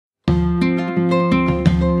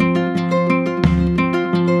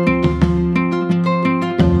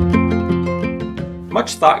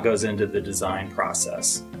Much thought goes into the design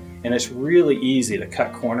process, and it's really easy to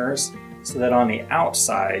cut corners so that on the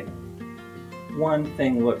outside, one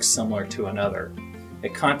thing looks similar to another.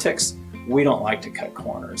 At Contex, we don't like to cut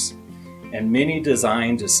corners, and many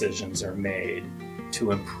design decisions are made to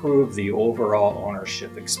improve the overall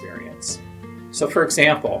ownership experience. So for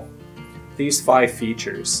example, these 5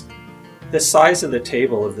 features. The size of the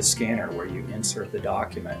table of the scanner where you insert the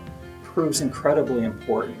document proves incredibly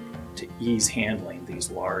important to ease handling these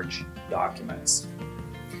large documents.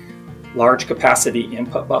 Large capacity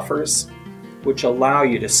input buffers, which allow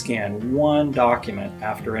you to scan one document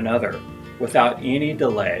after another without any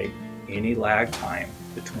delay, any lag time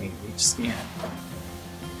between each scan.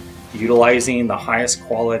 Utilizing the highest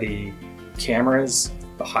quality cameras,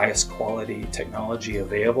 the highest quality technology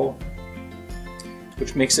available,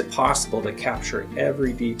 which makes it possible to capture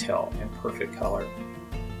every detail in perfect color.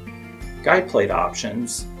 Guide plate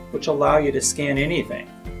options, which allow you to scan anything,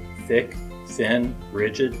 thick, thin,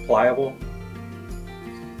 rigid, pliable.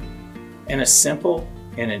 And a simple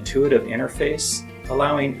and intuitive interface,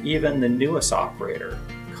 allowing even the newest operator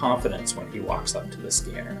confidence when he walks up to the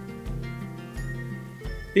scanner.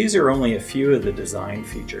 These are only a few of the design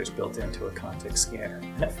features built into a Contex scanner,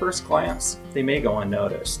 and at first glance, they may go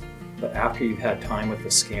unnoticed, but after you've had time with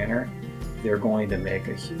the scanner, they're going to make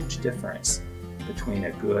a huge difference between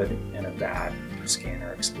a good and a bad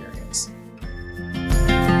scanner experience.